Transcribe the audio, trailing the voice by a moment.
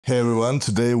Hey everyone,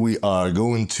 today we are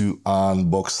going to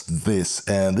unbox this,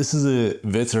 and this is a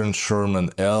veteran Sherman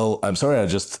L. I'm sorry, I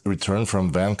just returned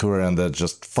from Vancouver and I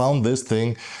just found this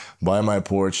thing by my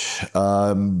porch.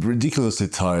 I'm ridiculously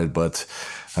tired, but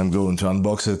I'm going to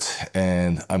unbox it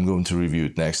and I'm going to review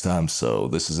it next time. So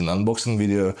this is an unboxing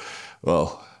video.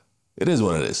 Well, it is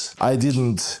what it is. I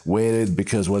didn't weight it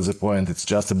because what's the point? It's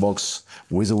just a box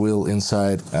with a wheel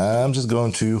inside. I'm just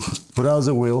going to put out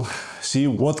the wheel, see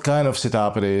what kind of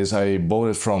setup it is. I bought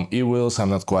it from eWheels. I'm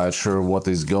not quite sure what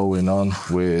is going on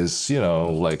with,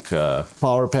 like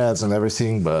power pads and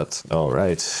everything, but all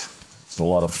right. It's a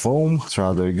lot of foam. It's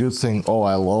rather a good thing. Oh,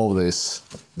 I love this.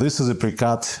 This is a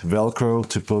pre-cut Velcro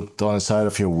to put on the side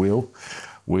of your wheel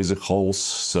with the holes,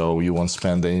 so you won't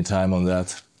spend any time on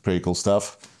that. Pretty cool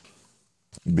stuff.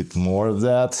 A bit more of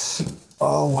that.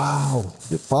 Oh wow,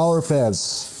 the power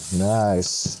pads.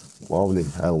 Nice, lovely.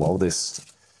 I love this.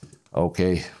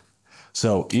 Okay,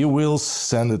 so eWheels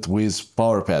send it with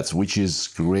power pads, which is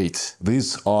great.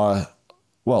 These are,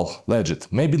 well,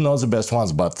 legit. Maybe not the best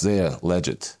ones, but they're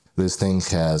legit. This thing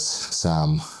has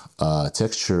some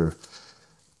texture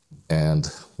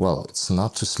and, well, it's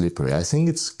not too slippery. I think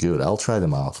it's good. I'll try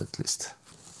them out at least.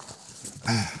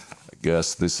 I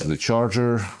guess this is the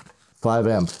charger. 5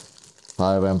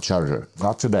 amp charger,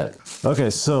 not too bad. Okay,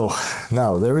 so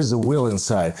now there is a wheel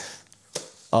inside.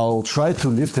 I'll try to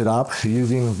lift it up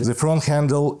using the front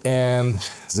handle and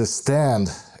the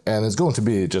stand, and it's going to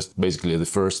be just basically the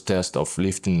first test of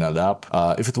lifting that up.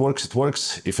 If it works, it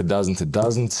works. If it doesn't, it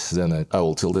doesn't. Then I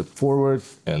will tilt it forward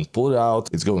and pull it out.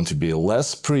 It's going to be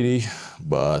less pretty,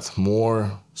 but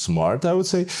more smart, I would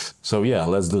say. So yeah,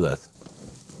 let's do that.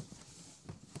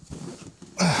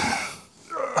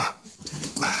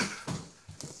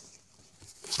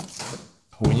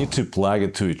 We need to plug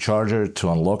it to a charger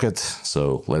to unlock it,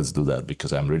 so let's do that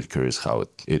because I'm really curious how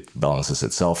it balances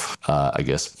itself, I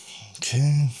guess.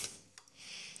 Okay.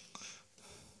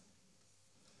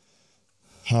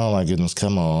 Oh my goodness,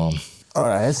 come on. All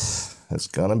right, it's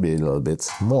gonna be a little bit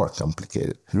more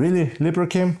complicated. Really,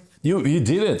 LeaperKim? You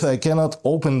did it! I cannot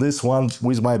open this one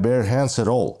with my bare hands at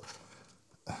all.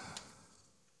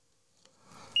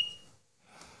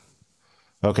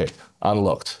 Okay,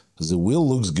 unlocked. The wheel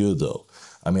looks good though.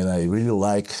 I mean, I really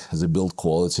like the build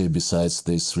quality besides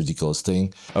this ridiculous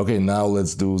thing. Okay, now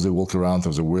let's do the walk around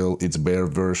of the wheel. It's bare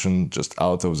version, just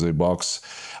out of the box.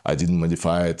 I didn't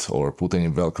modify it or put any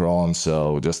Velcro on,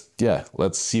 so just, yeah,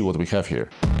 let's see what we have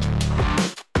here.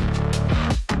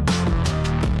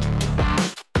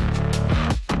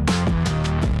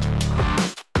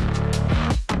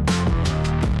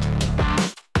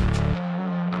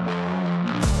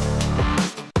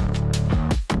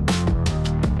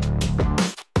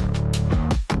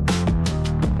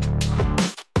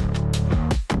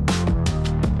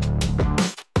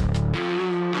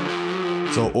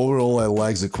 So overall, I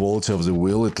like the quality of the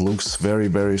wheel. It looks very,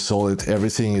 very solid.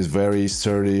 Everything is very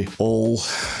sturdy. All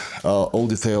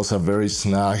details are very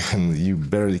snug and you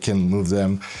barely can move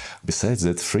them. Besides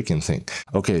that freaking thing.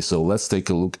 Okay, so let's take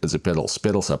a look at the pedals.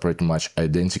 Pedals are pretty much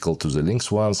identical to the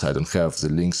Lynx ones. I don't have the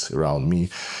Lynx around me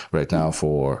right now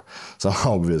for some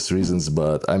obvious reasons,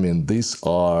 but I mean, these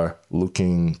are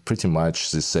looking pretty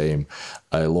much the same.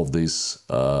 I love these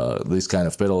kind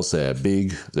of pedals. They're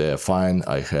big, they're fine.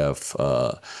 I have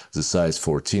the size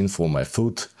 14 for my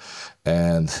foot,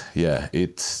 and yeah,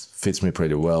 it fits me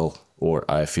pretty well, or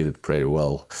I fit it pretty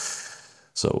well.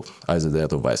 So either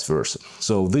that or vice versa.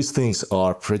 So these things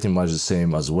are pretty much the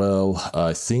same as well.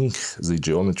 I think the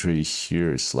geometry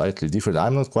here is slightly different.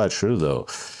 I'm not quite sure though.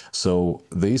 So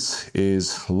this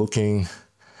is looking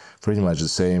pretty much the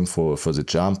same for the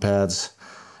jump pads.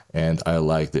 And I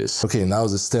like this. Okay, now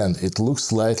the stand. It looks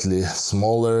slightly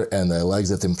smaller and I like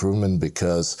that improvement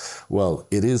because, well,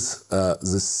 it is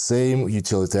the same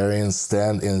utilitarian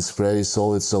stand and it's pretty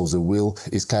solid, so the wheel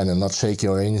is kind of not shaky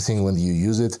or anything when you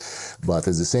use it, but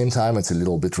at the same time it's a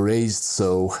little bit raised,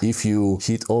 so if you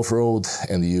hit off-road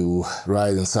and you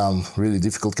ride in some really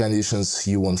difficult conditions,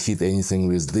 you won't hit anything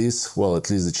with this. Well, at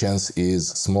least the chance is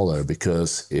smaller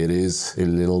because it is a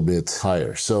little bit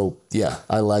higher. So yeah,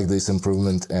 I like this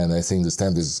improvement and I think the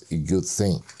stand is a good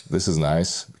thing. This is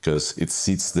nice because it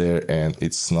sits there and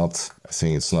it's not, I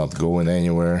think it's not going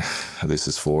anywhere. This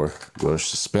is for your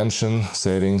suspension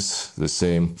settings. The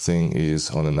same thing is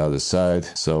on another side.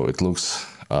 So it looks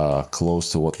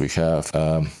close to what we have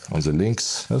on the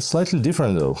Lynx. It's slightly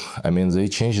different though. I mean, they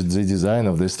changed the design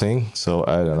of this thing. So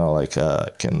I don't know, like I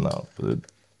can put it.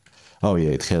 Oh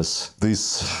yeah, it has these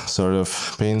sort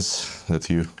of pins that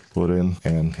you put in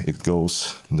and it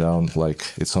goes down like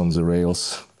it's on the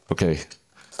rails. Okay,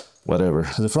 whatever.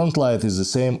 The front light is the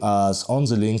same as on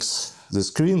the Lynx. The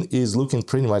screen is looking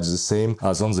pretty much the same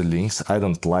as on the Lynx. I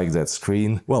don't like that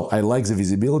screen. Well, I like the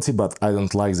visibility, but I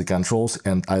don't like the controls,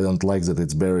 and I don't like that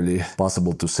it's barely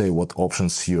possible to say what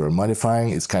options you're modifying.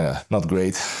 It's kind of not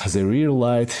great. The rear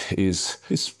light is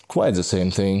quite the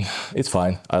same thing. It's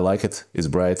fine. I like it. It's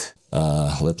bright.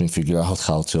 Let me figure out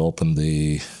how to open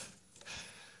the...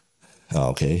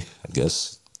 Okay, I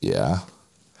guess, yeah.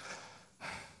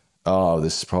 Oh,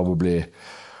 this is probably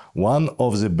one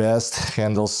of the best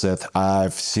handles that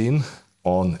I've seen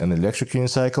on an electric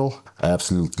unicycle. I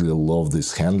absolutely love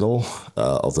this handle,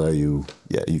 although you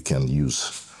can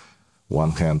use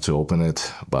one hand to open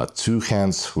it, but two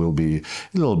hands will be a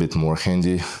little bit more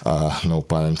handy. No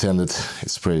pun intended.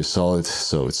 It's pretty solid,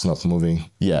 so it's not moving.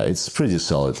 Yeah, it's pretty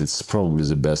solid. It's probably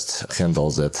the best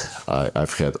handle that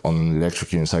I've had on an electric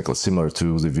unicycle, similar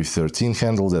to the V13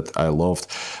 handle that I loved,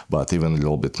 but even a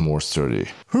little bit more sturdy.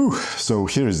 Whew. So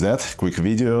here is that quick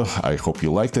video. I hope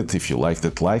you liked it. If you liked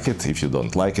it, like it. If you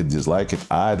don't like it, dislike it.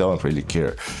 I don't really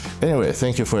care. Anyway,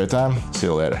 thank you for your time. See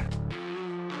you later.